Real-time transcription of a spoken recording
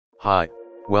Hi,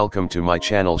 welcome to my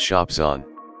channel Shopzone.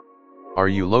 Are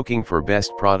you looking for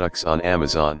best products on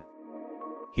Amazon?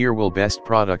 Here will best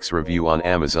products review on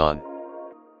Amazon.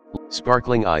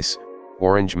 Sparkling ice,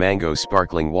 orange mango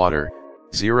sparkling water,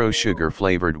 zero sugar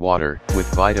flavored water with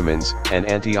vitamins and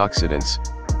antioxidants,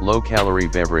 low calorie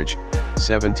beverage,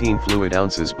 17 fluid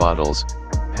ounces bottles,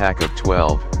 pack of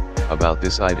 12. About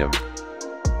this item.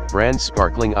 Brand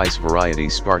sparkling ice variety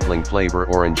sparkling flavor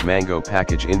orange mango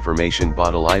package information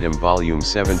bottle item volume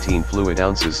 17 fluid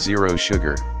ounces zero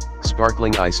sugar.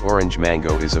 Sparkling ice orange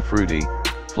mango is a fruity,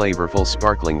 flavorful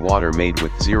sparkling water made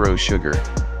with zero sugar.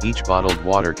 Each bottled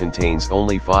water contains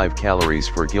only 5 calories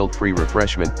for guilt-free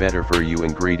refreshment better for you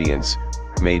ingredients,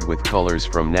 made with colors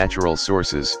from natural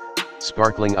sources.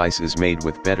 Sparkling ice is made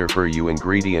with better for you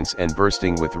ingredients and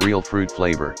bursting with real fruit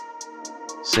flavor.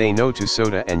 Say no to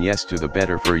soda and yes to the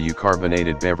better for you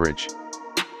carbonated beverage.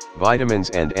 Vitamins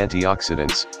and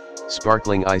antioxidants.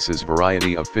 Sparkling ice's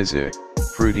variety of fizzy,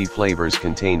 fruity flavors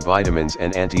contain vitamins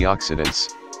and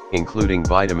antioxidants, including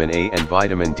vitamin A and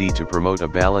vitamin D to promote a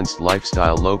balanced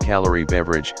lifestyle low-calorie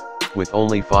beverage, with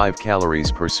only 5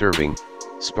 calories per serving.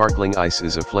 Sparkling ice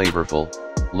is a flavorful,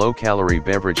 low-calorie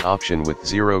beverage option with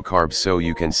zero carbs so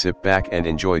you can sit back and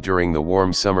enjoy during the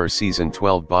warm summer season.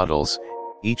 12 bottles.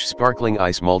 Each sparkling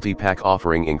ice multi-pack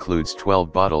offering includes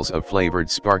 12 bottles of flavored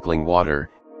sparkling water,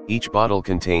 each bottle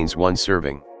contains 1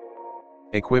 serving.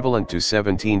 Equivalent to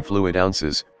 17 fluid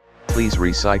ounces, please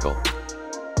recycle.